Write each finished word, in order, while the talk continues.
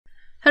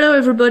Hello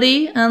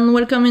everybody, and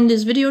welcome in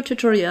this video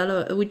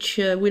tutorial which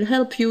will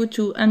help you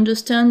to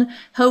understand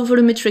how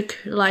volumetric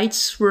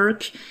lights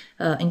work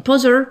in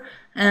Poser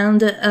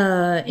and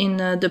in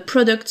the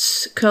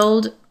products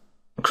called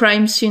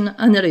crime scene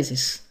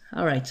analysis.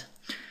 Alright,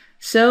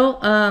 so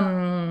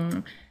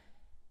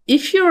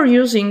if you're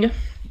using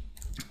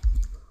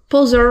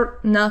Poser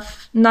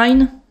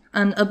 9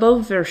 and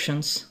above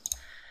versions,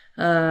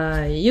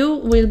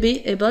 you will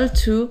be able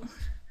to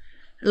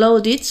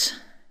load it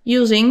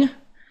using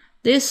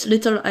this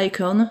little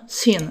icon,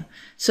 scene.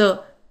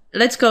 So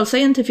let's call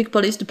Scientific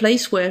Police the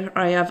place where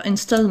I have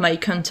installed my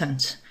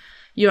content.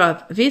 You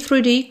have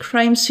V3D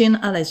crime scene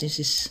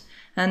analysis,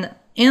 and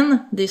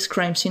in this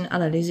crime scene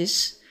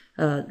analysis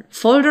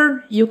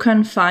folder you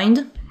can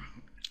find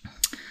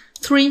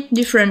 3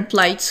 different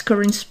lights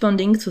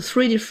corresponding to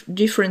 3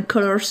 different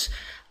colors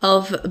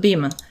of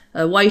beam.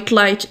 White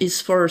light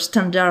is for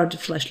standard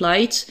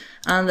flashlight,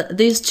 and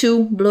these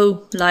 2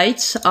 blue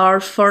lights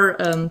are for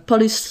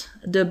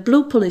the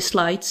blue police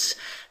lights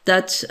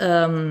that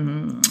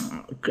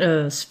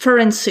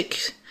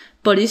forensic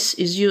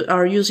police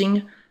are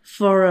using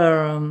for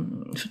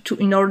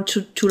in order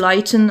to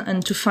lighten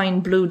and to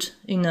find blood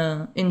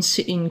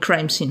in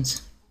crime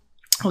scenes.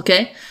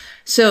 Okay,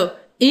 so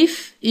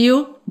if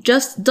you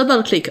just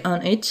double click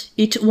on it,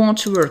 it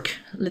won't work.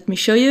 Let me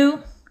show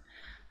you.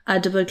 I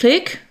double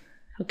click.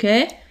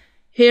 Okay,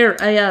 here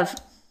I have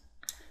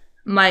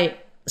my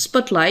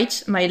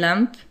spotlight, my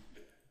lamp,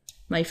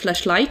 my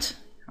flashlight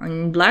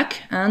in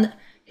black, and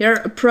here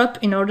a prop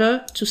in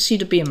order to see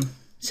the beam.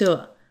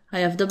 So I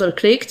have double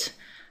clicked.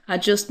 I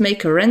just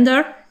make a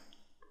render.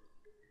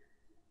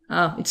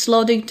 It's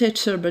loading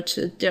texture, but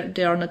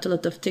there are not a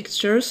lot of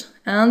textures,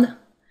 and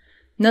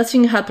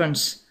nothing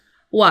happens.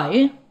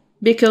 Why?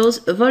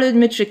 Because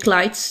volumetric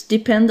lights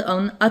depend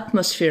on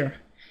atmosphere.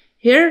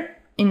 Here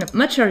in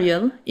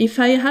material, if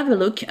I have a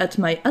look at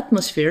my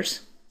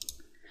atmospheres,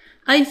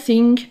 I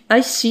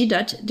see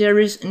that there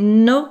is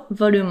no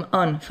volume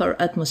on for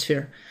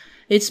atmosphere.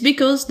 It's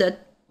because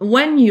that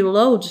when you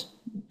load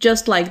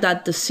just like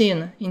that the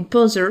scene in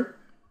Poser,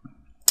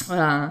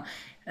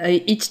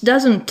 it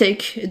doesn't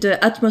take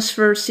the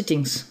atmosphere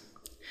settings.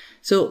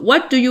 So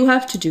what do you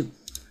have to do?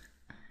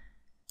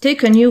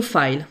 Take a new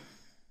file.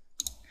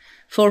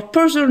 For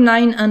Poser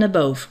 9 and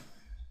above,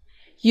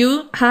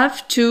 you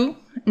have to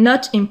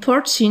not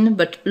import scene,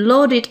 but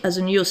load it as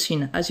a new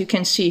scene, as you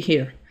can see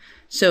here.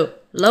 So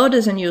load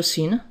as a new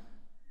scene.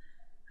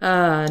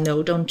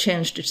 No, don't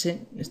change the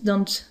scene.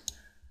 Don't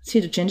see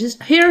the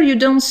changes. Here you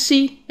don't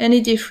see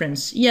any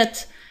difference,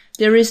 yet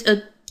there is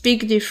a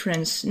big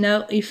difference.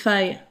 Now if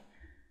I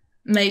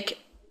make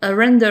a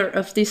render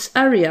of this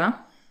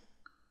area,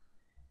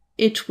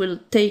 it will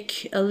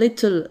take a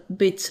little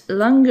bit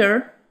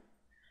longer,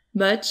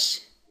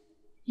 but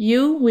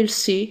you will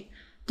see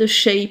the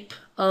shape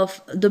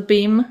of the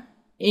beam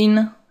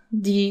in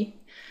the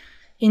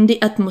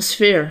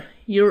atmosphere.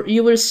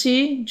 You will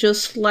see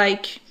just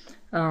like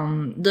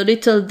the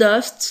little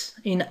dust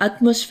in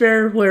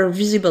atmosphere were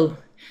visible.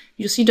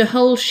 You see the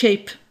whole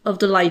shape of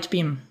the light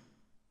beam.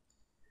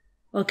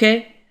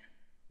 Okay,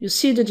 you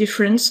see the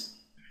difference.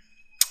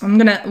 I'm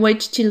gonna wait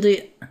till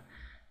the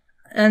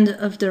end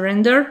of the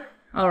render,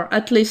 or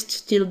at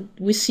least till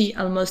we see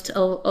almost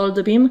all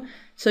the beam.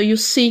 So you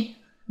see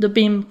the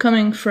beam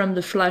coming from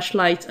the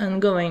flashlight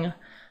and going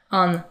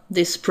on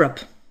this prop.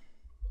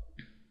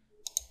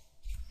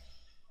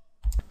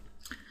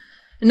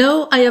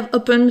 Now I have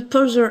opened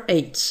Poser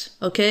 8,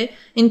 okay?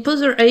 In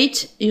Poser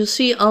 8, you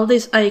see all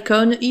this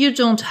icon. You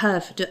don't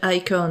have the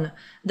icon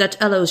that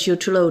allows you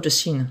to load a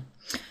scene.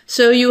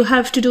 So you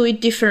have to do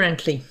it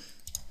differently.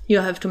 You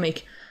have to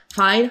make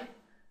File,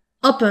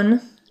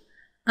 Open,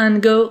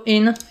 and go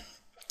in,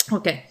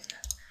 okay.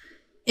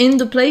 In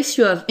the place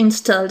you have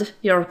installed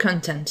your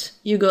content,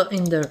 you go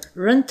in the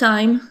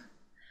Runtime,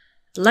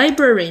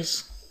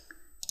 Libraries,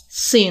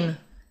 Scene,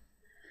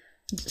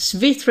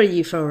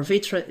 V3D for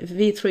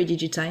V3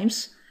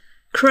 Digitimes,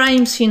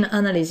 Crime Scene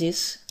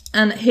Analysis,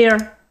 and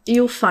here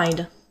you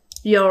find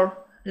your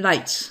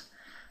lights.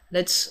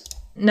 Let's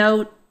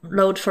now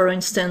load, for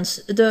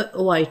instance, the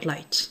white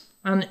light,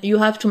 and you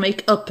have to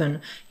make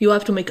Open. You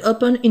have to make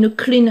Open in a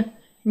clean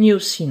new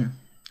scene.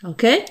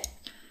 Okay,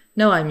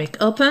 now I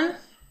make Open.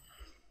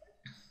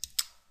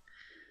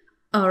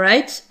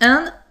 Alright,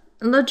 and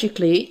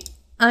logically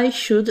I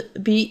should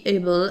be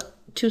able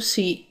to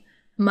see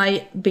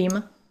my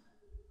beam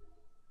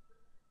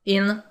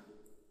in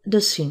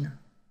the scene.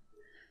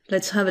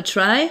 Let's have a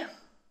try.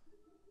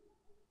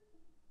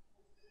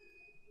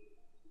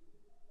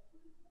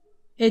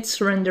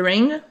 It's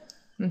rendering.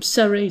 I'm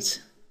sorry,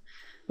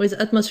 with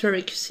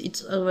atmospheric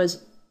it's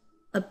always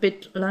a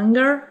bit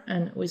longer,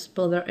 and with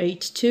Poser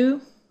 8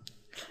 too.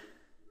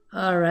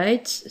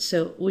 Alright,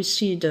 so we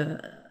see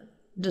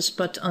the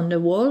spot on the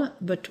wall,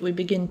 but we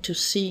begin to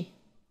see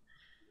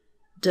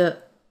the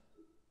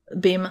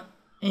beam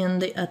in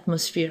the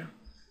atmosphere.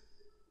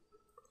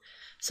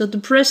 So the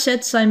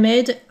presets I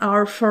made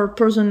are for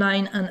Poser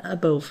 9 and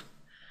above.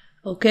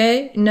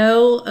 Okay,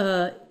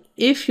 now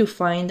if you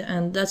find,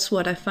 and that's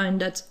what I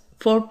find, that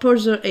for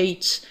Purser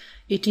 8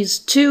 it is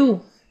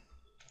too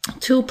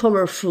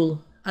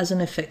powerful as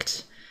an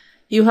effect.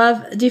 You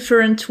have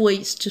different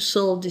ways to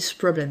solve this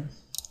problem.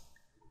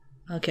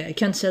 Okay, I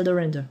cancel the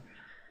render.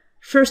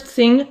 First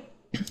thing,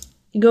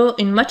 go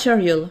in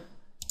Material,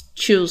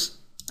 choose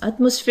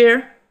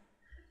Atmosphere,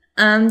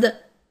 and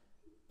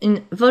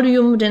in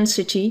Volume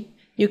Density,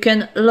 you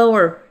can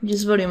lower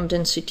this volume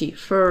density.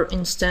 For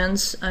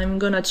instance, I'm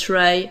gonna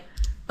try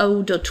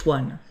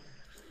 0.1.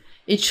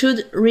 It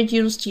should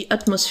reduce the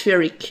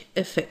atmospheric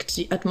effect,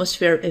 the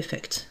atmosphere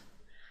effect.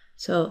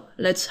 So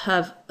let's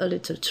have a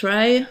little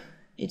try.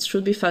 It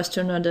should be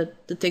faster now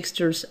that the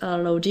textures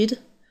are loaded.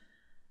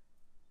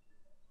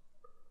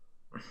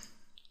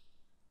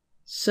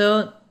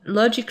 So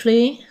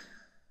logically,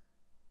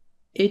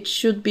 it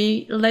should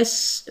be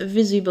less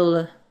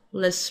visible,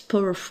 less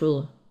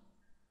powerful.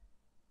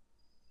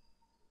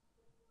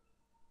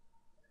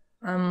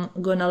 I'm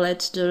gonna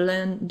let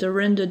the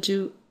render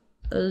do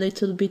a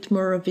little bit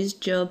more of his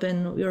job,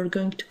 and we are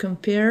going to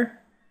compare.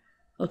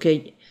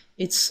 Okay,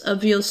 it's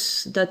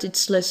obvious that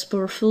it's less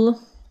powerful.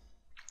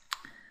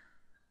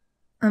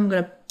 I'm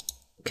gonna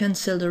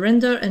cancel the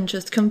render and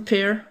just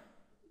compare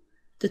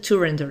the two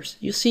renders.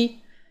 You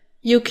see,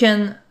 you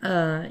can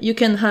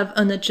have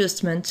an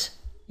adjustment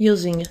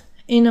using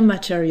in a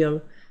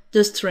material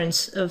the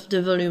strength of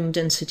the volume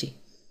density.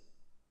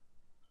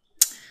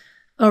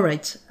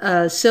 Alright,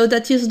 so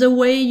that is the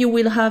way you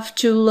will have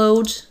to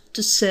load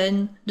the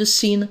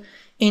scene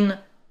in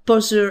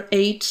Poser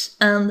 8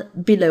 and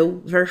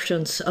below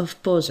versions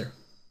of Poser.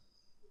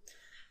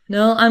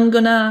 Now I'm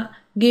gonna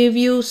give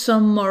you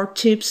some more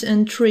tips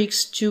and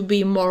tricks to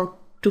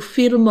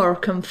feel more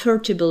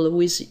comfortable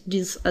with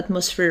these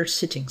atmosphere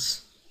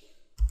settings.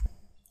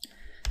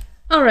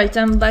 Alright,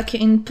 I'm back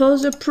in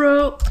Poser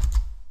Pro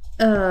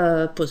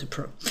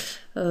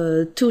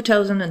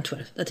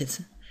 2012, that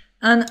is.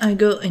 And I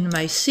go in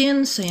my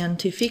scene,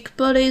 Scientific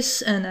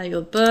Police, and I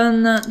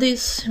open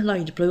this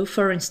light blue,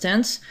 for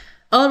instance,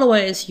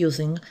 always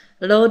using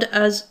load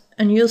as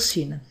a new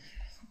scene.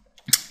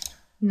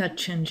 Not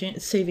changing,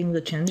 saving the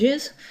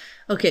changes.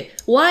 Okay,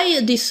 why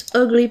this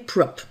ugly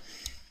prop?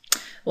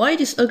 Why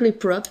this ugly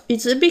prop?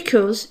 It's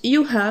because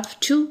you have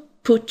to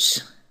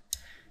put...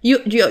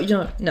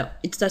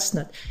 that's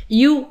not.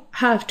 You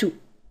have to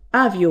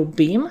have your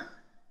beam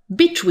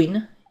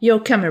between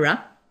your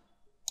camera,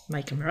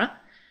 my camera,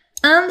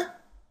 and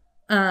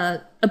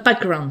a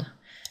background.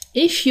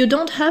 If you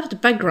don't have the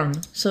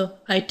background, so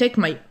I take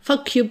my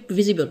fog cube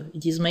visible,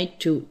 it is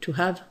made to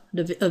have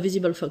a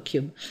visible fog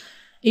cube.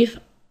 If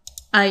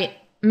I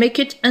make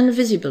it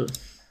invisible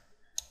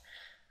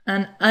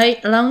and I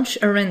launch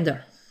a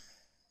render,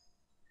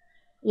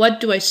 what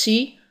do I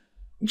see?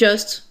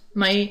 Just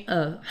my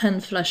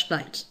hand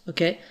flashlight,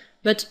 okay?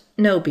 But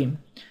no beam.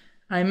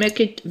 I make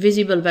it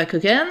visible back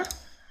again,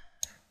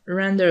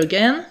 render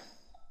again,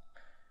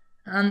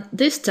 and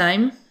this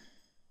time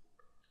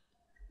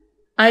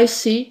I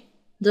see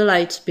the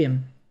light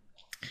beam.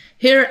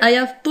 Here I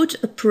have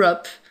put a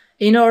prop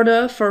in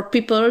order for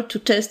people to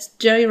test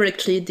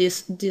directly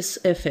this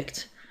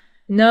effect.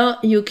 Now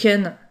you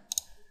can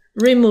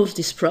remove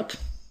this prop,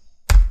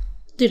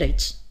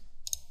 delete,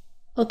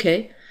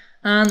 okay,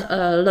 and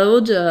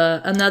load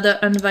another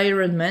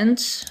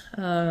environment.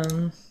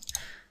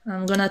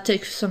 I'm gonna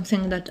take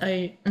something that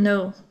I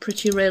know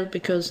pretty well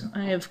because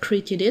I have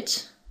created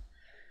it.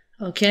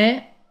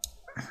 Okay,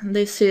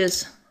 this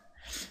is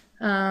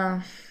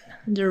the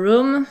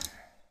room.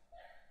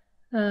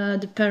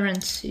 The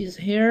parent is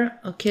here,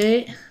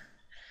 okay,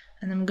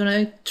 and I'm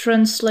gonna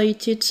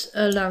translate it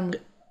along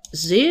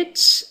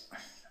this.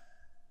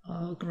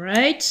 Oh,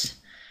 great.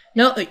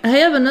 Now I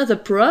have another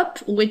prop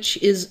which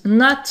is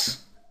not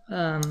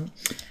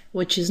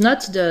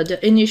the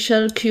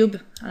initial cube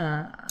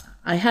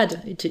I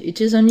had. It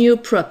is a new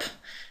prop.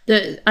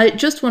 I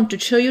just want to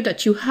show you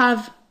that you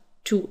have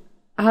to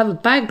have a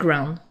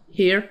background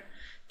here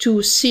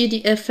to see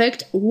the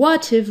effect,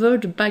 whatever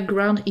the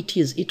background it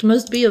is. It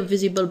must be a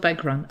visible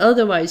background,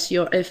 otherwise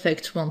your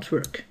effect won't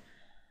work.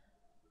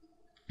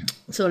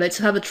 So let's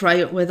have a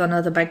try with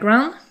another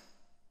background.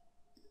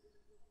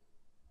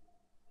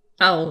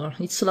 Oh,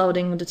 it's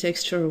loading the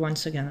texture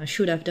once again. I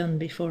should have done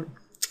before.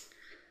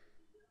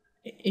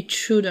 It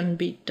shouldn't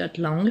be that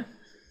long.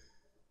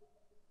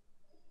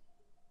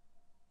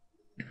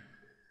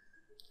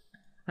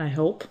 I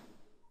hope.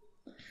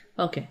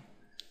 Okay.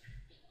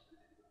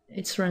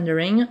 It's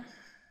rendering.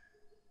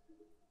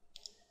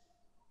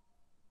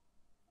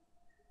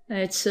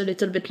 It's a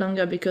little bit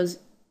longer because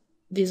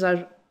these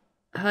are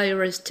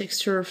high-res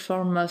texture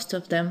for most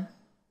of them.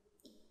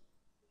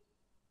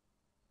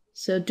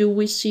 So do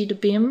we see the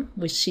beam?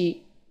 We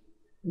see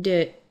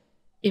the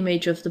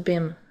image of the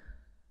beam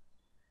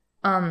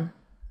on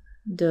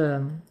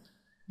the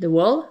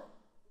wall.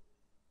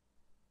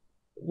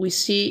 We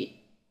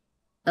see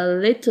a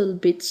little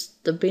bit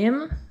the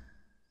beam.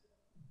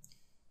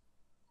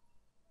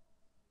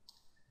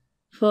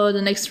 For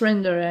the next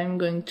render, I'm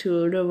going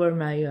to lower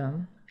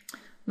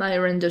my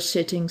render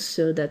settings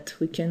so that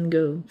we can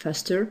go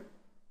faster.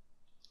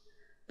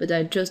 But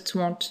I just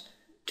want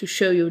to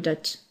show you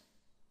that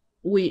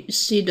we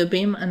see the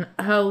beam and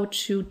how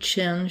to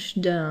change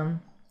the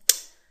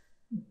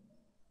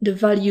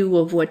value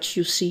of what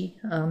you see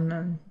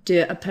and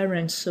the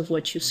appearance of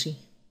what you see.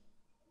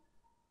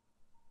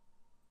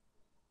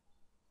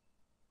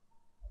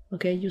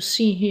 Okay, you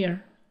see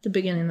here the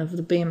beginning of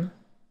the beam.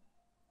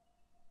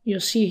 You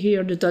see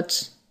here the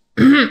dots,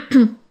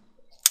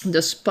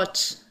 the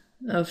spots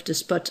of the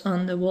spot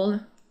on the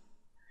wall.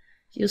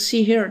 You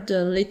see here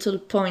the little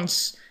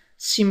points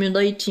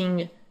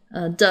simulating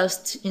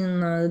dust in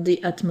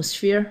the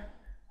atmosphere.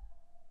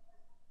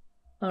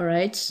 All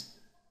right.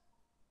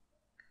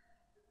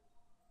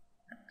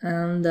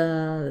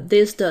 And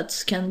these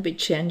dots can be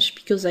changed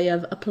because I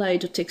have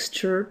applied a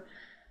texture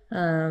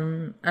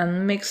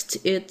and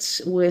mixed it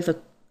with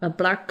a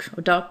black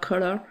or dark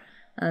color,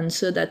 and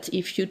so that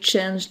if you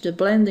change the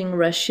blending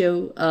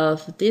ratio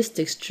of this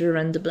texture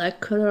and the black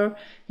color,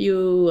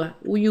 you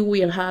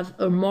will have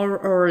a more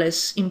or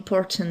less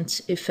important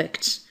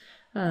effect.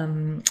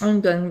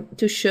 I'm going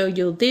to show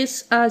you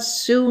this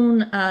as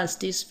soon as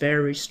this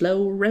very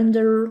slow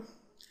render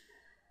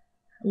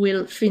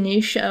will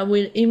finish. I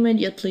will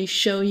immediately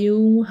show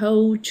you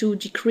how to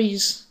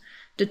decrease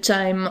the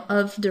time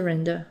of the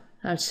render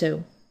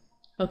also.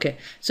 Okay,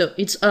 so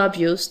it's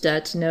obvious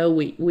that now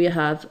we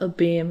have a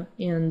beam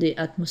in the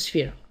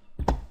atmosphere.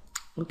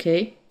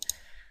 Okay,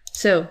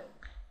 so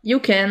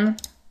you can,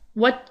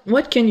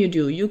 what can you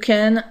do? You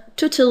can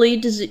totally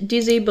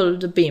disable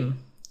the beam.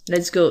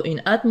 Let's go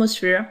in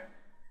atmosphere,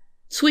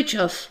 switch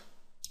off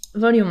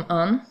volume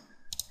on,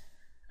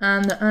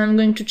 and I'm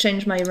going to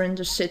change my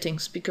render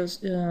settings because,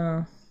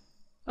 oh,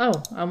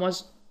 I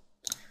was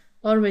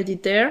already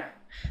there.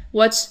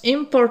 What's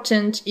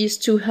important is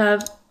to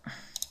have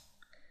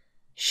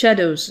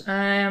shadows. I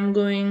am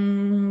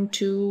going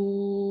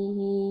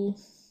to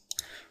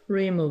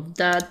remove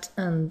that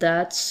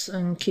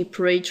and keep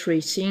ray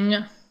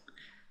tracing.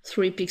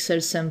 3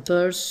 pixel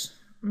samples.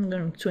 I'm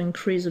going to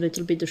increase a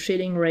little bit the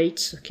shading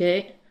rates.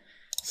 Okay,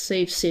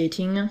 save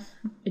setting.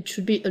 It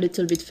should be a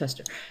little bit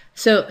faster.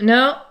 So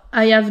now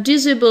I have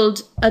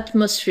disabled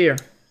atmosphere.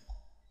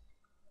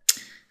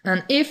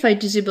 And if I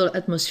disable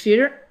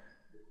atmosphere,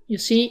 you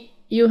see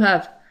you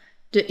have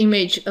the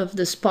image of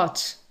the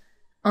spot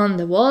on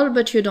the wall,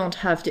 but you don't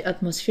have the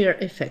atmosphere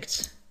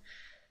effect.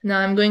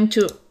 Now I'm going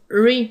to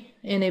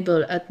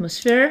re-enable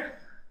atmosphere,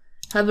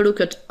 have a look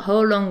at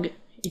how long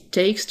it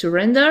takes to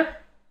render,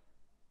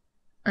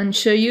 and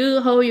show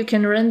you how you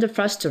can render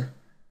faster.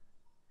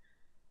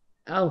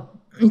 Oh,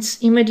 it's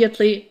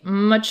immediately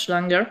much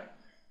longer.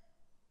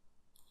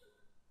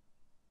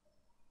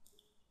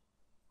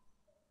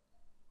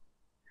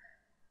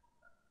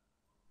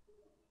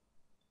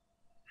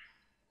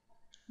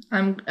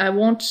 I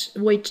won't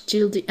wait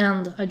till the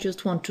end, I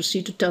just want to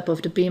see the top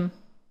of the beam.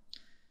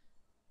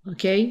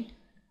 Okay,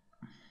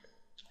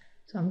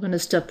 so I'm gonna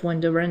stop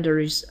when the render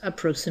is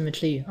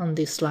approximately on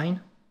this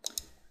line,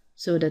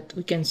 so that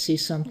we can see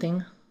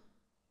something.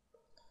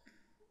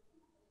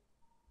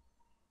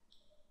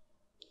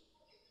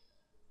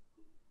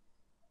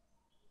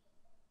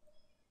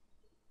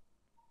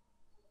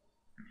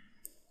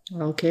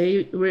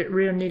 Okay,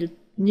 we're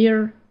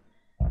near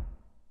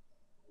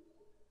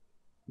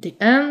the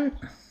end.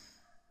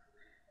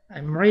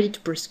 I'm ready to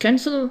press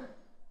cancel.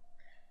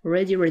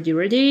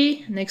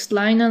 Ready. Next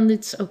line, and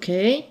it's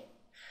okay.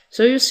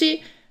 So you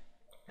see,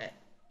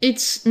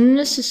 it's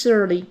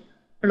necessarily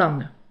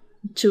long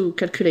to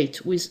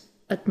calculate with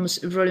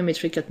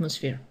volumetric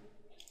atmosphere.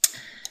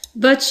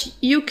 But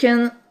you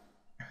can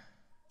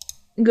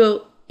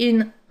go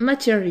in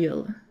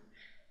material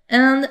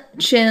and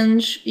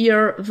change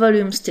your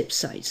volume step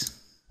size.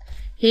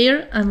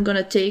 Here I'm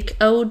gonna take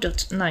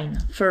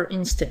 0.9 for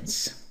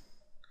instance.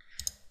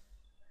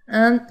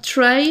 And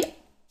try,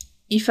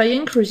 if I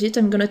increase it,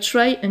 I'm gonna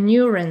try a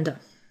new render.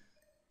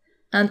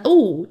 And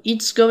oh,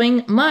 it's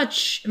going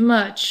much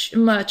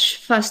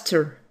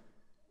faster.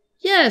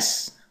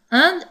 Yes,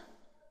 and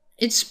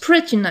it's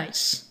pretty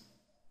nice.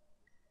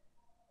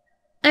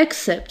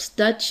 Except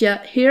that,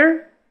 yeah,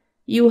 here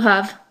you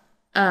have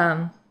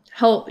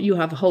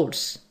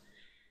holes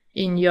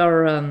in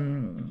your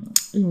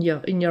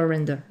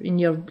render, in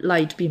your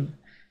light beam.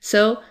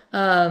 So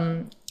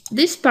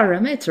this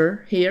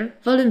parameter here,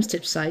 volume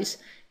step size,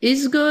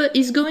 is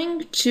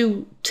going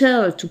to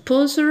tell to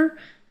Poser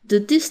the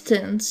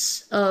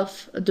distance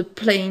of the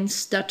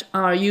planes that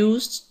are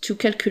used to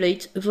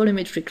calculate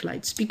volumetric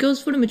lights,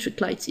 because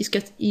volumetric lights is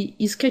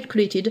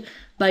calculated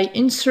by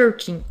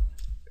inserting.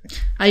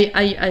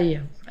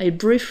 I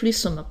briefly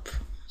sum up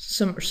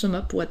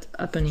what's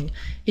happening.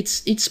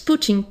 It's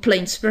putting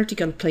planes,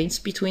 vertical planes,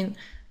 between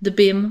the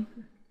beam,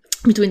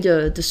 between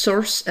the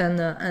source and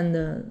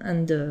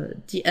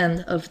the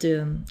end of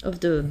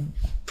the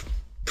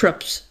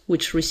props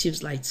which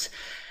receives lights,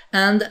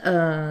 and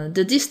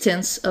the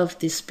distance of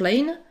this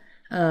plane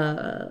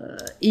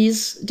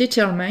is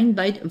determined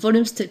by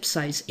volume step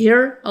size.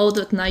 Here, out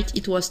at night,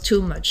 it was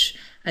too much.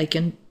 I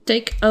can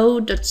take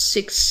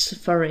 0.6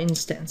 for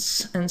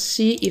instance and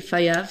see if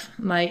I have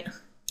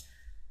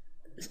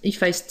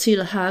if I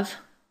still have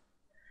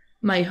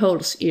my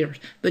holes here.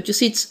 But you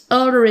see it's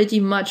already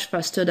much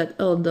faster than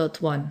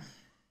 0.1.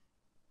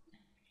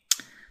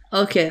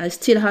 Okay, I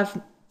still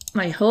have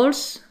my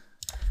holes.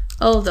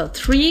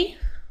 0.3.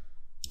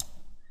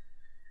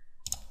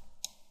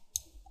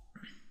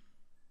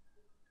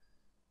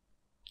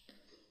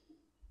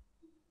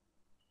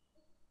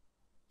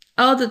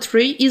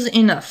 0.3 is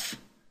enough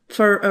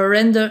for a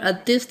render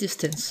at this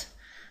distance.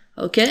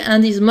 Okay,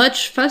 and is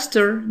much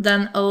faster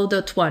than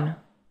 0.1.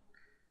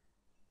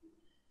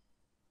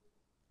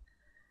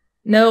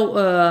 Now,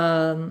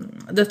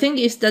 the thing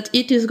is that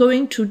it is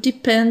going to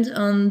depend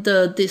on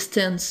the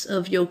distance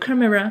of your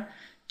camera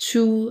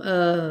to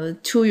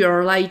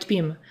your light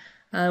beam.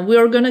 We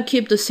are going to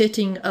keep the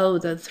setting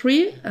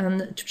 0.3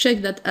 and to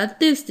check that at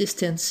this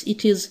distance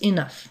it is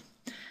enough.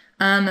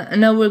 And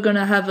now we're going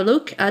to have a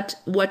look at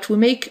what we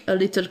make a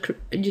little,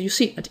 you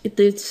see, at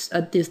this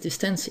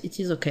distance, it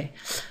is okay.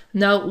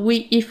 Now,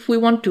 if we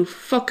want to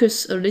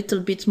focus a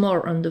little bit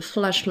more on the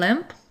flash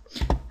lamp,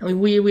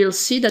 we will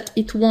see that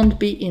it won't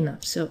be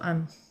enough. So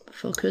I'm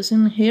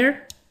focusing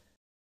here.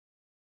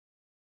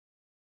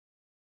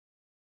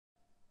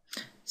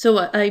 So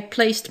I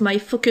placed my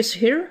focus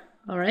here,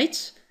 all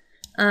right,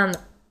 and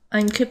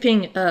I'm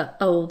keeping a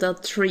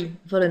 0.3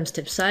 volume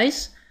step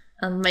size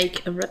and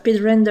make a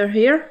rapid render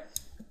here.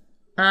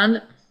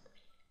 And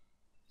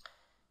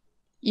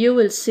you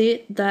will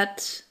see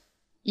that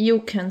you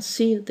can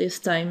see this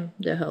time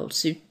the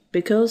holes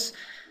because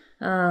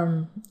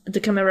the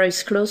camera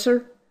is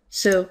closer.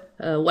 So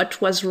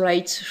what was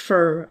right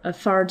for a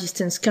far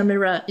distance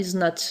camera is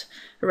not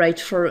right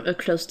for a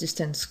close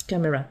distance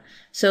camera.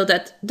 So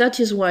that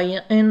is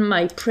why in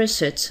my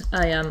preset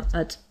I am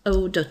at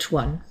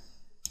 0.1.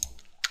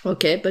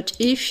 Okay, but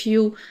if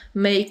you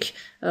make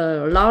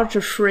a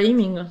larger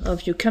framing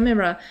of your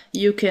camera,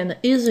 you can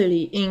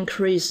easily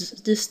increase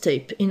this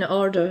tape in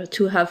order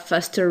to have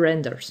faster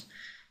renders.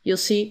 You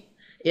see,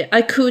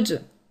 I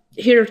could,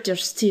 here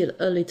there's still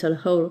a little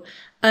hole,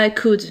 I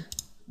could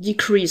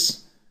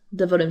decrease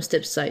the volume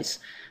step size,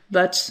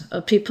 but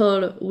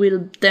people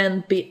will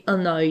then be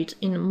annoyed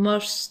in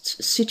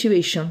most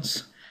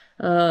situations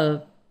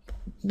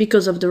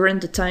because of the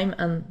render time,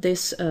 and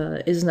this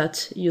is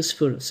not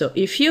useful. So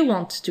if you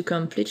want to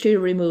completely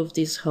remove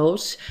these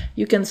holes,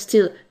 you can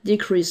still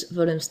decrease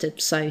volume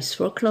step size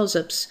for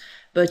close-ups,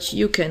 but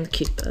you can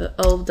keep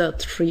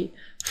 0.3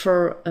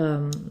 for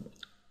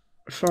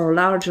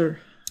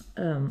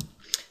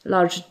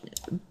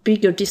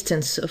bigger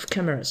distance of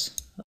cameras.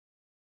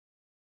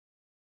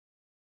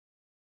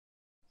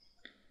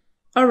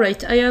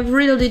 Alright, I have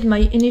reloaded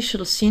my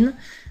initial scene,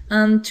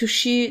 and to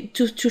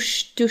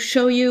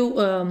show you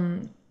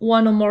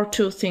one or more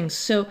two things.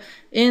 So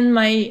in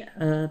my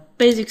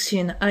basic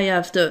scene, I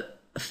have the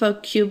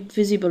fog cube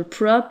visible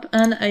prop,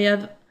 and I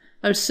have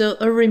also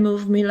a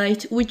remove me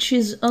light, which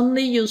is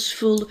only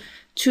useful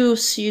to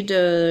see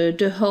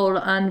the whole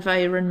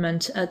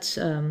environment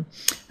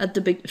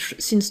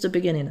since the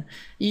beginning.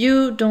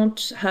 You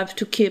don't have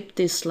to keep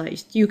this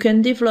light. You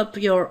can develop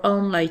your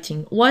own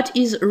lighting. What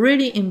is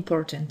really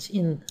important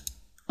in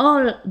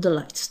all the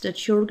lights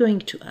that you're going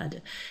to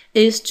add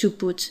is to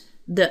put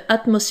the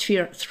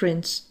atmosphere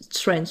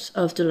strength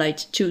of the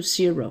light to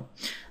 0.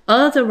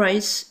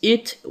 Otherwise,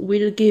 it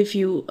will give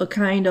you a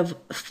kind of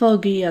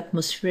foggy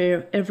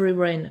atmosphere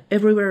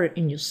everywhere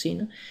in your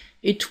scene.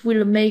 It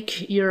will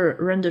make your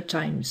render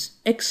times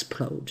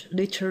explode,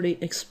 literally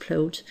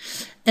explode.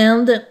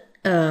 And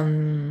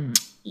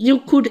you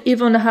could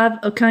even have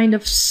a kind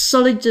of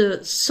solid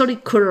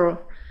color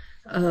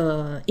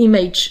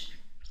image,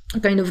 a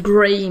kind of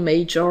gray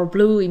image or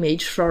blue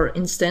image, for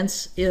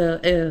instance,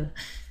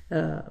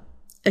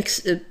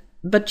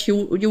 but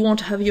you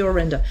won't have your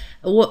render.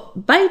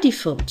 By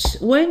default,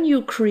 when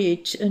you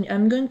create, and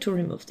I'm going to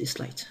remove this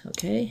light,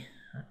 okay?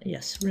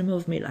 Yes,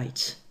 remove me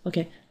light.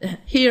 Okay,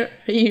 here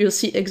you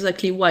see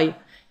exactly why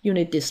you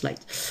need this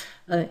light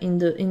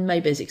in my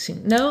basic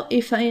scene. Now,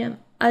 if I am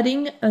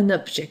adding an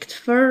object,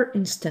 for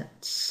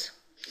instance,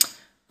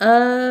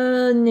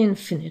 an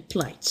infinite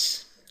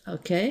light,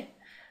 okay?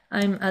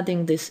 I'm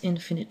adding this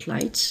infinite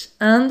light,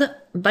 and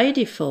by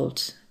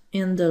default,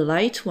 in the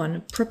light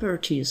one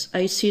properties,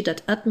 I see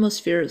that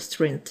atmosphere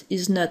strength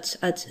is not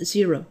at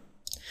 0.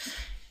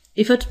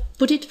 If I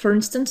put it, for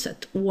instance,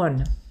 at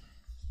 1,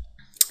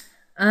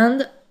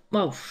 and,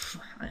 well,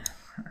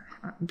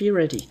 be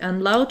ready,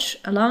 and launch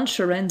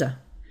a render,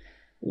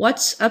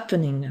 what's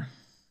happening?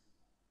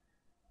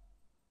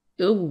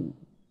 Oh,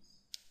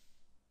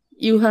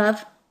 you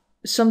have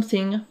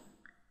something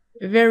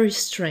very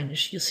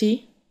strange, you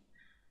see?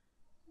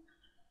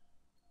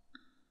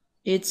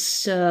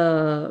 It's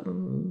how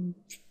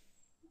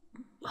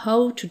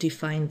to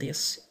define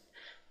this?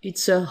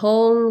 It's a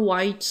whole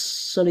white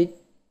solid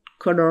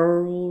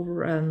color,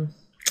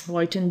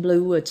 white and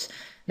blue. It's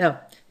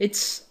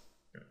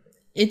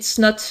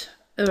not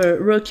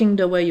working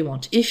the way you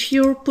want. If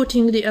you're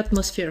putting the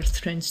atmosphere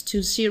strength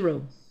to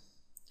 0,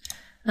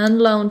 and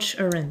launch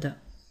a render.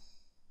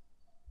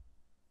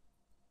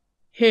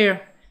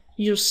 Here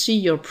you see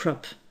your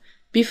prop.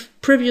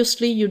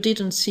 Previously you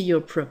didn't see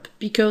your prop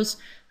because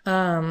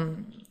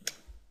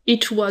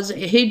it was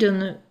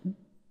hidden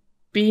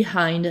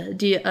behind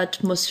the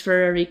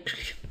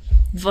atmospheric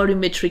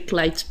volumetric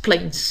light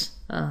planes,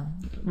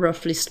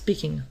 roughly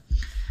speaking.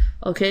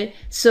 Okay,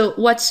 so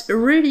what's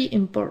really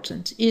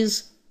important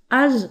is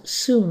as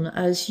soon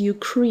as you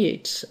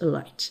create a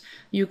light,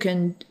 you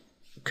can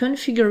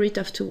configure it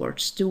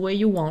afterwards the way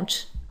you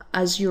want,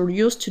 as you're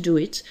used to do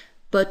it.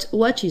 But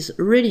what is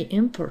really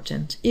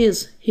important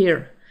is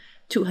here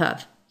to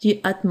have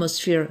the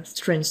atmosphere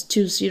strength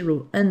to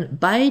 0, and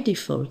by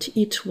default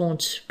it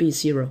won't be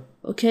 0,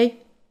 okay?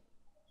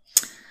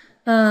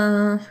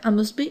 I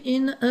must be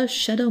in a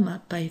shadow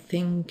map, I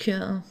think,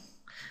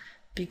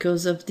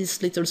 because of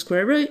this little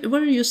square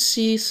where you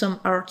see some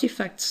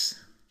artifacts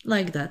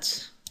like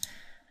that.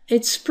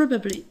 It's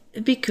probably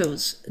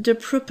because the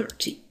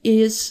property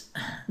is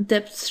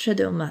depth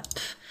shadow map.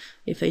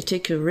 If I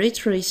take a ray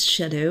trace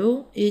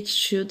shadow, it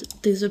should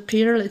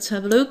disappear. Let's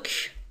have a look.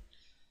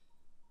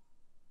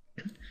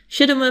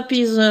 Shadow map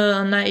is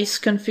a nice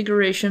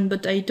configuration,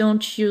 but I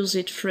don't use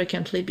it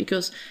frequently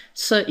because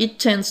it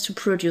tends to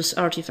produce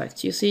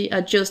artifacts. You see,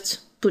 I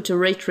just put a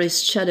ray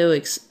trace shadow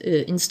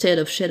instead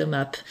of shadow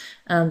map,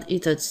 and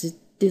it has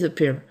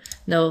disappeared.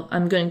 Now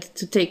I'm going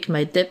to take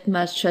my depth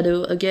map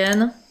shadow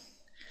again,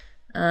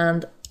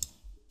 and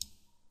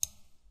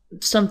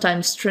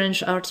sometimes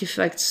strange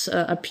artifacts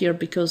appear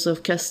because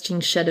of casting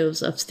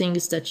shadows of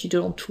things that you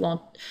don't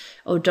want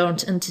or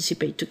don't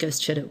anticipate to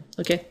cast shadow.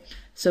 Okay,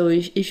 so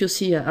if you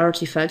see an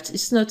artifact,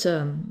 it's not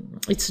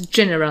it's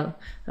general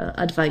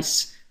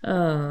advice.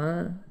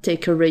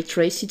 Take a ray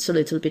trace. It's a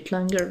little bit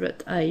longer,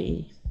 but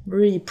I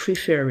really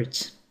prefer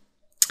it.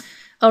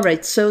 All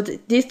right, so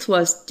this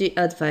was the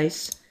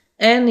advice.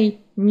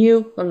 Any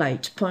new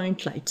light,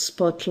 point light,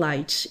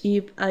 spotlight,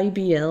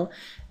 IBL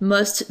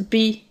must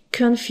be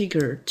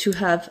configured to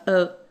have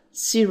a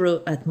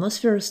 0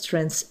 atmosphere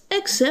strength,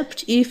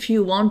 except if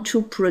you want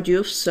to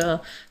produce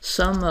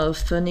some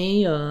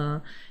funny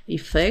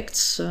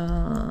effects.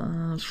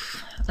 No,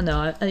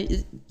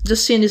 the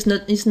scene is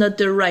not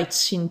the right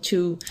scene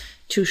to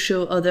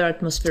show other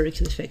atmospheric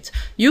effects.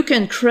 You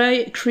can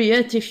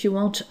create if you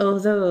want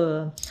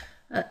other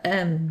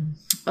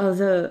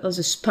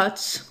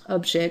spots,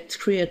 objects,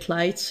 create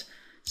light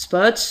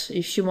spots.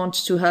 If you want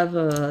to have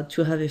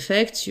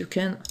effects, you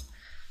can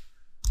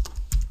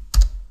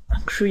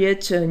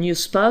create new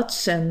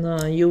spots, and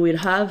you will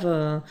have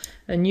a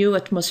new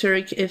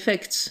atmospheric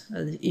effects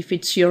if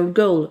it's your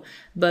goal.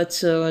 But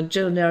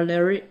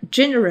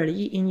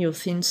generally in your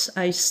themes,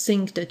 I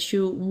think that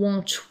you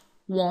won't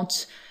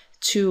want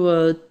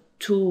to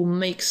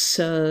mix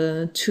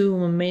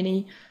too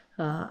many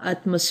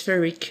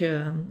atmospheric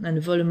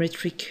and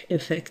volumetric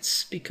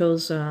effects,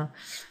 because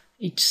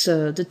it's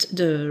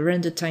the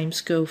render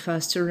times go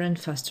faster and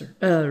faster,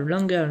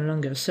 longer and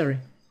longer. Sorry.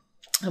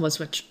 I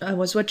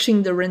was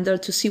watching the render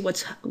to see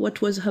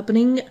what was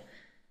happening.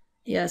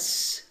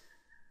 Yes.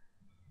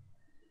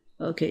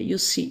 Okay, you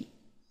see.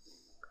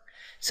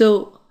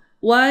 So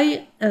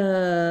why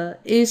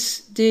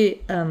is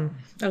the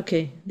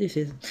okay? This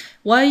is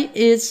why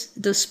is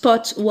the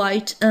spot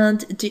white and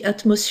the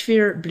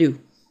atmosphere blue?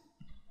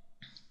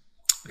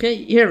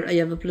 Okay, here I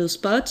have a blue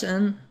spot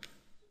and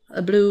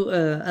a blue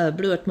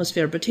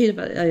atmosphere, but here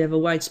I have a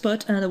white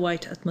spot and a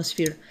white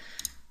atmosphere.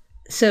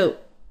 So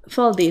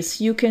for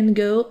this, you can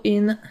go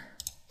in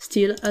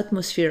still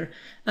atmosphere.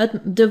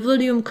 The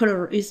volume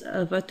color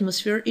of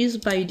atmosphere is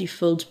by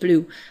default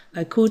blue.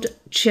 I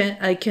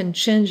can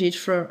change it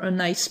for a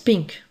nice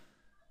pink,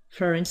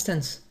 for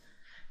instance.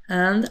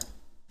 And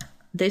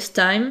this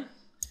time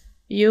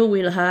you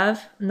will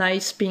have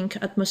nice pink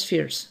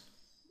atmospheres.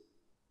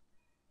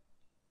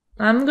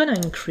 I'm gonna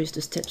increase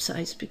the step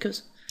size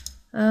because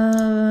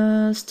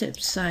step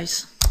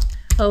size.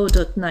 Oh,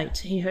 .night.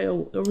 Here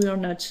we are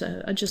not.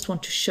 I just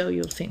want to show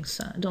you things.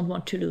 I don't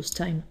want to lose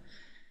time,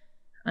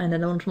 and I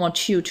don't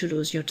want you to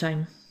lose your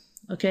time.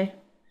 Okay.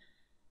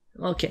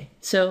 Okay.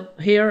 So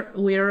here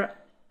we're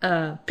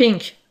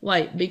pink.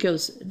 Why?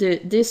 Because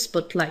this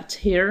spotlight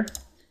here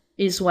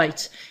is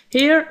white.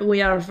 Here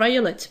we are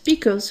violet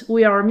because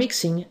we are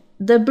mixing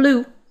the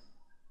blue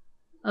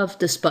of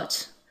the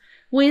spot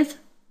with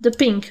the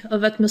pink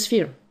of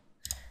atmosphere.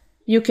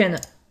 You can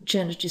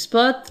change the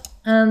spot.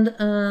 And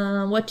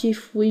what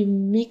if we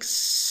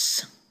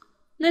mix?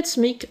 Let's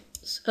mix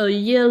a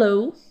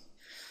yellow,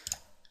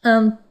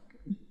 and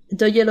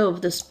the yellow of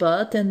the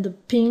spot and the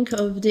pink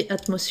of the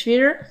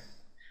atmosphere.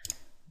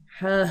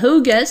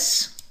 Who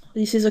guess?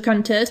 This is a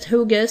contest.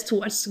 Who guessed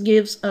what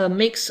gives a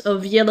mix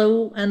of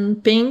yellow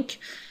and pink?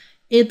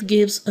 It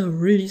gives a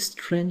really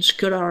strange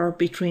color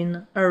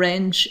between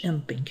orange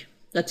and pink.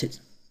 That's it.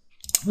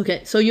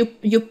 Okay, so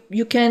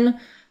you can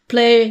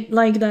play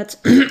like that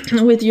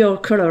with your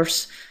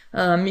colors.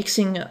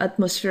 Mixing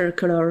atmosphere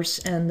colors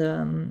and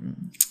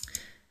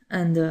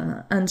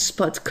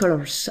spot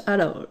colors.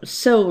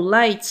 So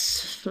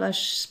lights,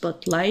 flash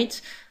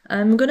spotlight.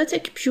 I'm gonna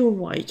take pure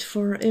white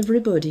for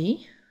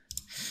everybody.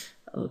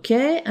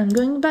 Okay, I'm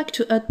going back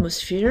to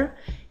atmosphere.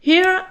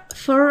 Here,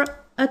 for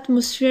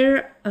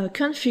atmosphere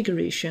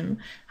configuration,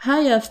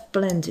 I have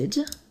blended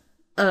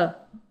an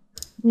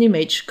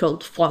image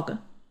called fog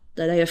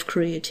that I have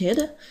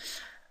created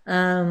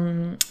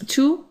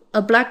to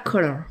a black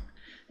color.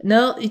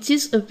 Now it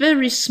is a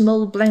very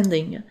small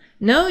blending.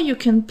 Now you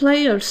can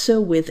play also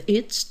with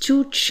it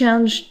to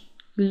change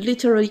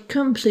literally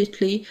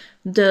completely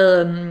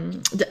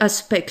the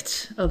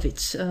aspect of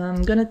it.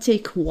 I'm gonna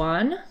take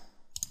one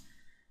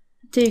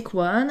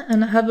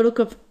and have a look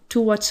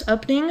to what's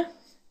happening.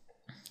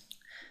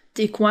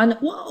 Take one.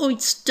 Whoa,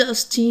 it's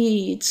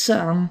dusty. It's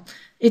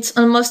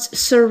almost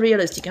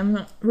surrealistic. I'm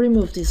gonna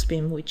remove this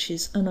beam, which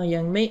is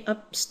annoying me.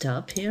 Up,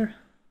 stop here.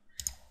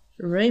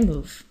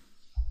 Remove.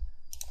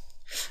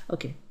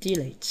 Okay,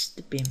 delete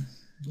the beam.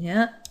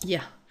 Yeah.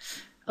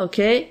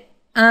 Okay,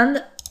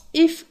 and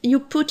if you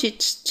put it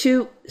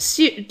to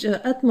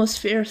the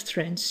atmosphere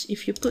strength,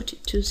 if you put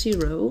it to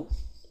 0,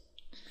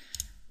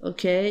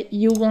 okay,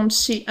 you won't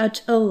see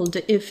at all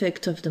the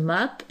effect of the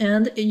map,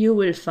 and you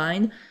will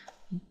find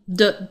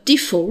the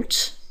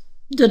default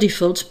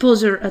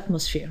poser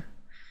atmosphere.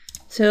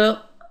 So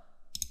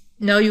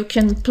now you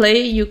can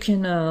play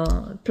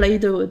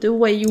the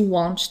way you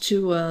want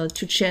to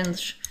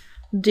change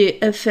the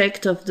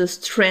effect of the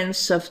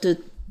strength of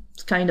the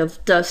kind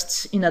of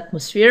dust in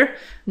atmosphere.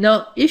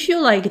 Now, if you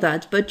like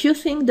that, but you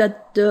think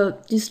that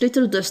these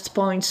little dust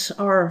points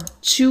are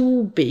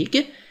too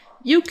big,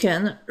 you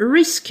can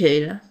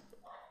rescale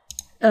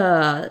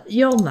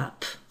your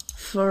map,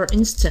 for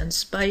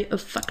instance, by a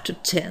factor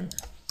 10.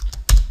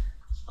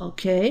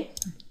 Okay,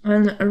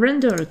 and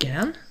render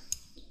again.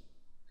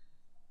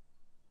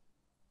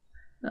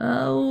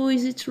 Oh,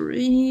 is it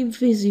really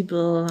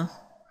visible?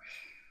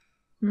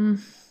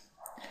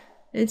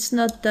 It's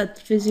not that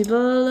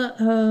visible.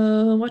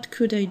 What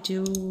could I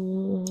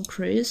do?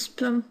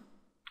 Crisp.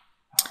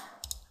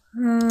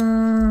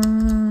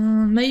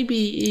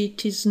 Maybe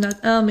it is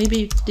not.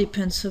 Maybe it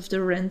depends of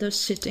the render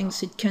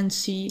settings. It can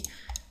see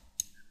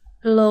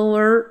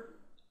lower,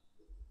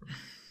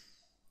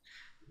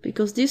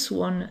 because this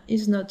one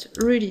is not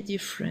really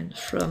different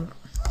from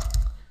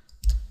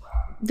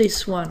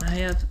this one. I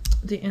have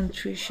the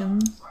intuition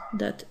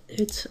that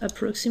it's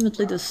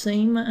approximately the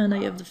same, and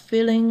I have the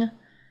feeling,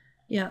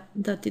 yeah,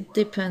 that it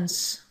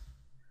depends.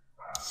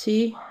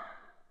 See?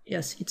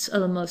 Yes, it's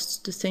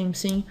almost the same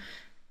thing.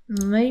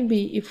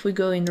 Maybe if we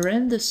go in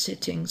render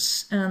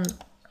settings and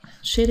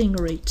shading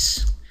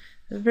rates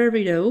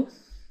very low,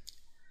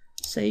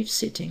 save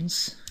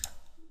settings.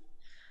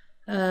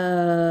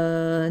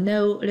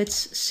 Now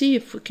let's see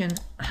if we can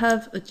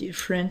have a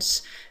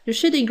difference. The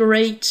shading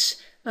rate,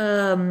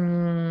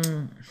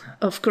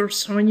 of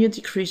course, when you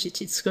decrease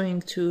it, it's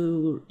going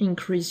to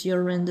increase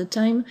your render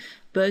time,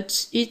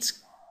 but it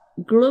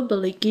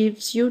globally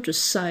gives you the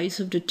size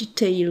of the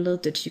detail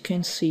that you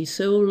can see.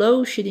 So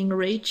low shading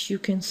rate, you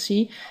can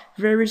see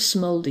very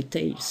small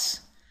details.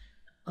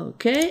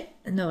 Okay,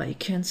 now I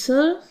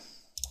cancel,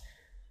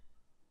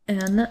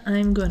 and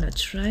I'm gonna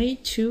try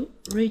to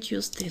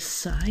reduce this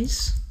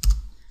size.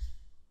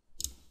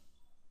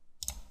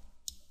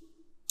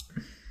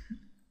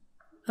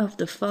 Of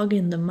the fog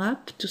in the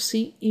map to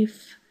see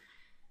if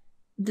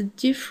the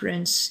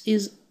difference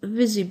is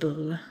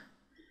visible.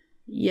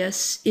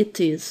 Yes, it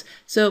is.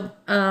 So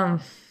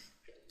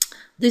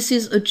this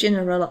is a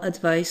general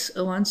advice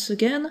once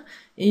again.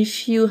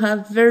 If you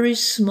have very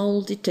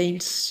small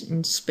details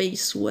in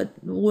space,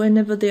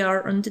 whenever they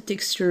are on the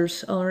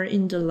textures or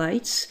in the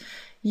lights,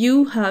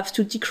 you have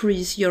to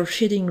decrease your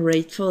shading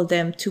rate for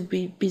them to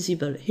be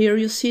visible. Here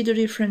you see the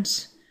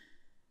difference.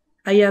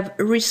 I have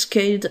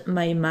rescaled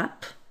my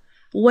map.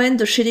 When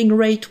the shading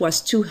rate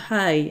was too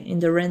high in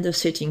the render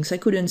settings, I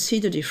couldn't see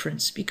the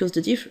difference because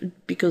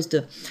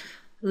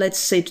let's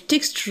say the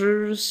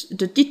textures,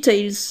 the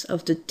details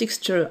of the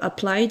texture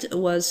applied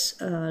was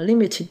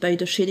limited by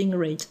the shading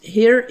rate.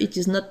 Here it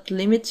is not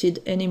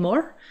limited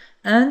anymore,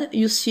 and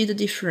you see the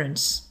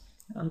difference.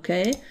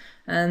 Okay,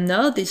 and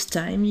now this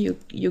time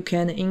you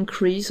can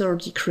increase or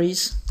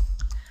decrease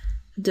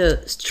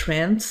the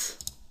strength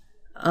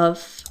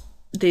of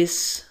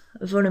this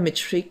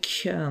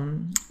volumetric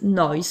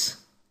noise.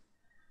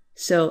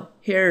 So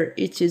here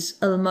it is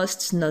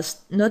almost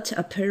not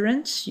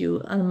apparent,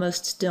 you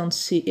almost don't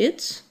see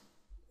it.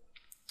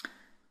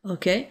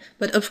 Okay,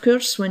 but of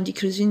course when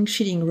decreasing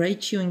shading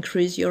rate you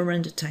increase your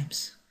render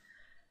times.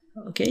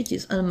 Okay, it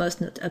is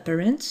almost not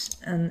apparent,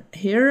 and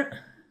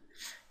here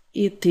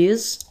it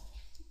is,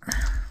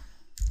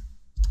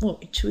 oh,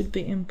 it should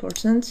be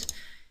important,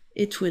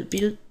 it will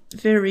be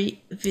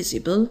very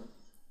visible.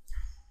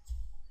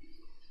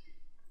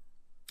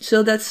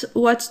 So that's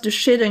what the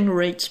shading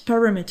rate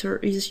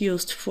parameter is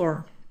used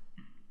for.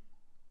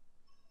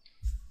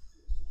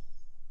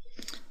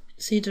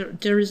 See,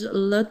 there is a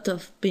lot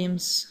of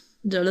beams,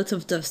 there are a lot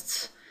of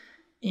dusts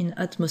in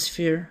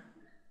atmosphere,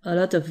 a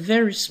lot of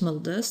very small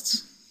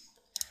dusts.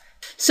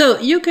 So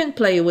you can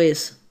play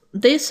with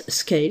this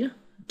scale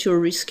to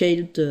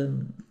rescale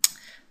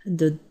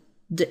the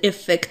the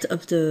effect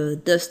of the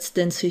dust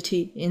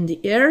density in the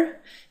air.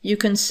 You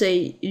can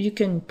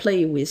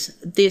play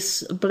with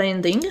this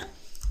blending.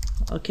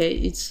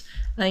 Okay,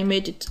 I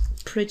made it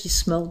pretty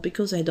small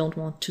because I don't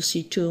want to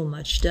see too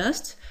much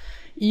dust.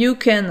 You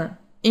can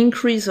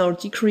increase or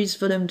decrease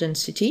volume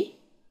density.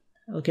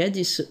 Okay,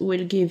 this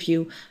will give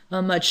you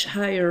a much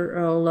higher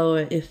or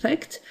lower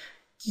effect.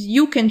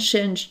 You can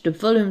change the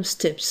volume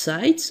step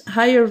size.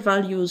 Higher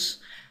values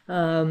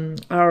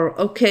are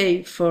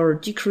okay for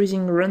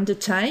decreasing render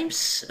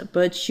times,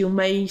 but you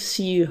may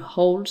see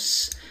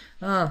holes.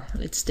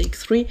 Let's take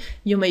 3.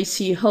 You may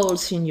see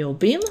holes in your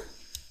beam.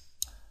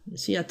 You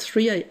see at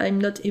 3, I'm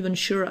not even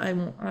sure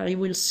I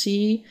will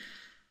see.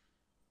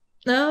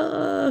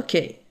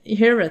 Okay,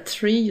 here at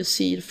 3 you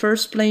see the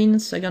first plane,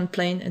 second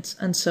plane,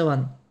 and so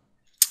on.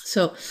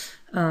 So,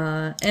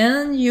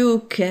 and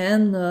you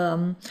can,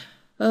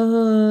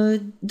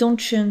 don't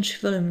change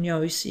volume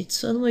noise,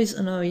 it's always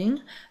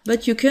annoying,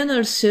 but you can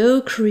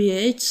also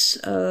create,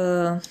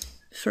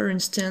 for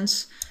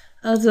instance,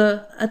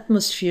 other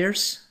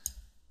atmospheres.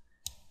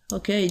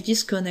 Okay,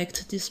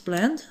 disconnect this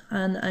blend,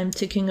 and I'm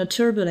taking a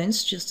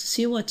turbulence just to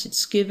see what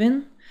it's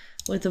given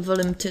with a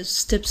volume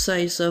step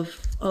size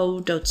of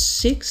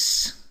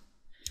 0.6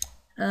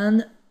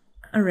 and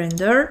a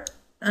render.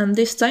 And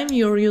this time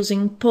you're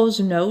using pose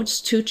nodes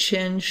to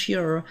change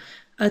your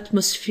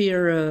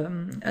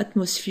atmosphere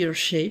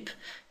shape.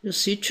 You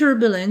see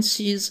turbulence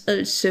is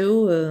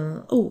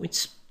also,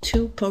 it's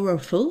too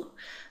powerful,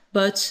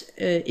 but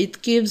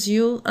it gives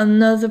you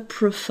another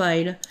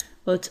profile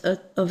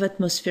of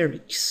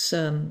atmospheric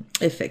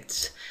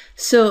effects.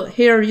 So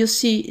here you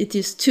see it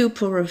is too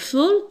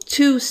powerful.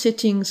 2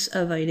 settings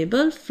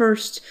available.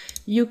 First,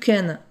 you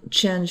can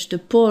change the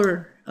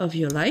power of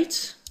your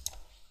light.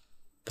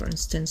 For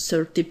instance,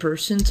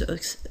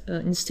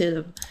 30%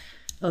 instead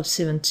of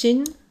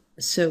 17.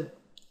 So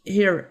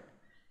here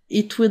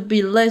it will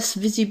be less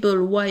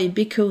visible. Why?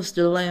 Because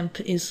the lamp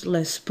is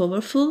less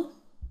powerful.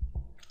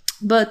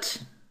 But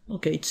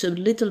okay, it's a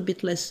little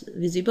bit less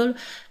visible.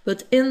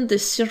 But in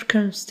this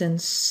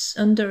circumstance,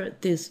 under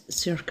these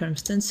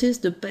circumstances,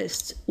 the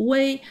best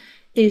way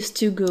is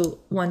to go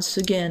once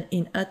again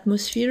in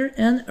atmosphere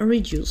and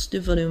reduce the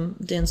volume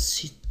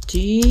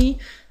density.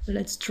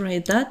 Let's try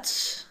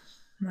that.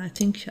 I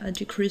think I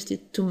decreased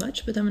it too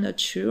much, but I'm not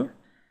sure.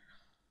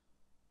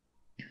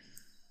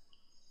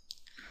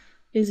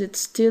 Is it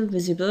still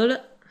visible?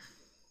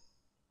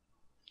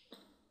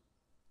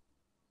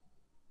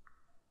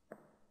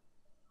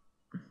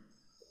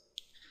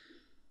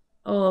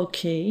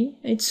 Okay,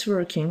 it's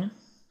working.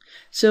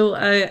 So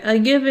I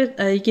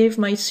gave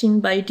my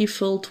scene by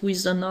default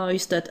with the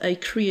noise that I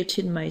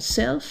created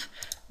myself,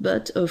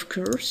 but of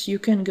course you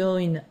can go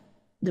in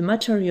the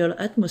material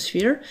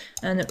atmosphere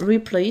and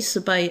replace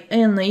by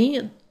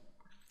any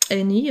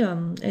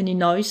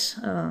noise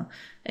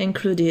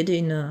included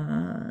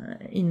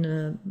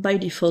in by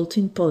default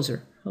in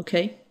Poser.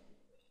 Okay,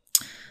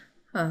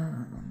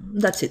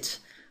 that's it.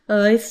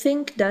 I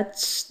think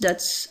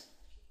that's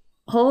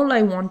all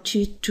I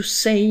wanted to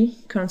say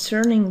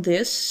concerning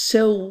this.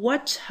 So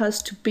what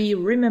has to be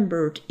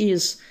remembered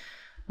is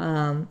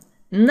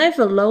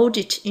never load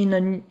it in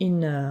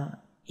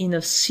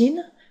a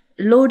scene.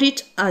 Load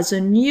it as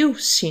a new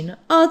scene,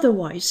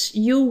 otherwise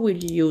you will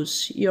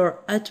use your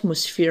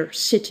atmosphere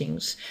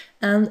settings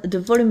and the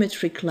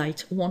volumetric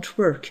light won't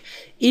work.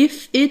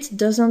 If it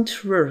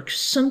doesn't work,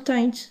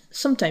 sometimes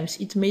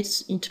it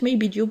may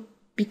be due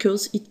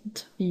because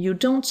you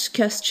don't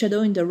cast shadow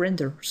in the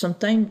render,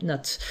 sometimes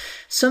not.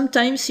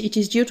 Sometimes it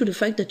is due to the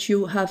fact that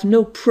you have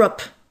no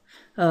prop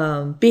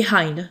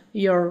behind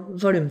your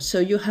volume, so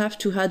you have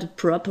to add a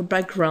prop, a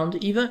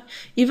background, even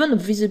a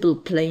visible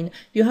plane.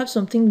 You have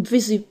something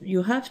visible.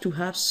 You have to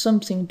have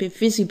something be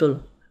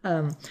visible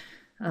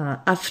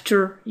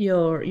after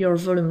your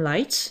volume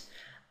lights.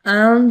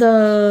 And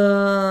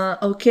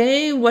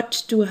okay,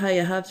 what do I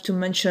have to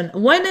mention?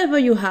 Whenever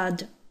you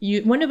add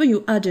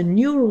a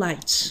new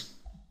light.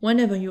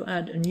 Whenever you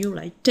add a new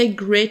light, take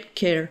great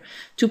care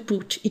to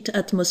put its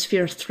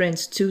atmosphere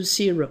strength to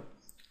 0.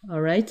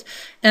 All right.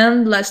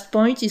 And last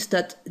point is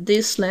that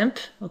this lamp,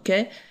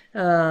 okay,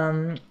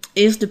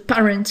 is the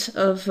parent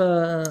of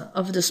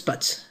the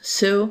spot.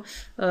 So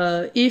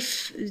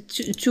if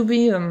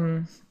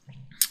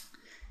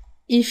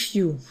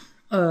you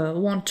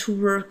want to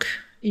work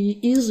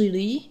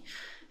easily,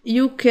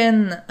 you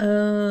can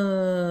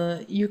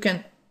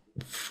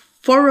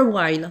for a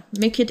while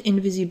make it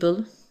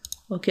invisible.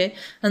 Okay,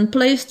 and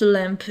place the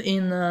lamp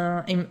in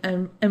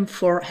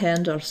M4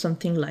 hand or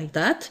something like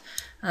that,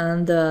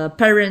 and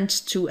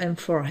parent to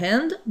M4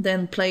 hand,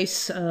 then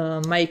place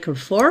Michael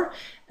 4,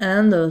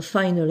 and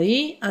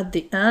finally at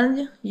the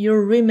end you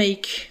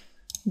remake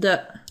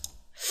the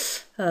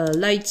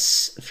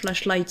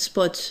flashlight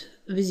spot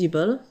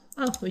visible.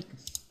 Oh, it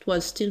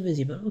was still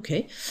visible.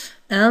 Okay,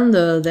 and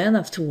then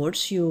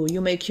afterwards you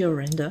make your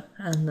render,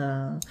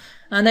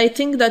 and I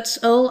think that's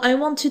all I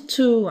wanted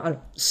to.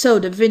 So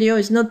the video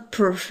is not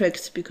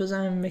perfect because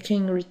I'm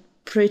making it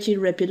pretty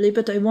rapidly,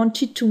 but I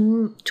wanted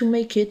to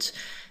make it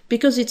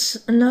because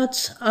it's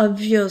not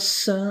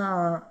obvious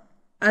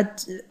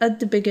at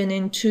the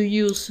beginning to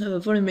use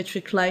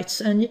volumetric lights,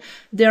 and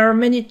there are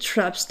many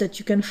traps that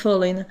you can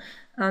fall in,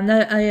 and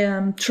I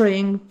am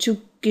trying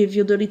to give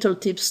you the little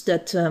tips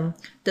that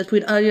that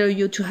will allow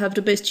you to have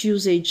the best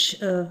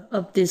usage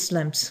of these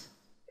lamps.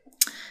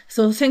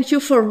 So thank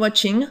you for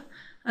watching,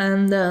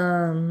 and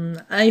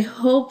I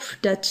hope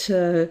that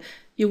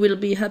you will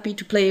be happy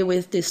to play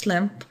with this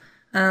lamp,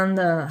 and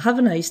have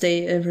a nice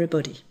day,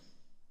 everybody.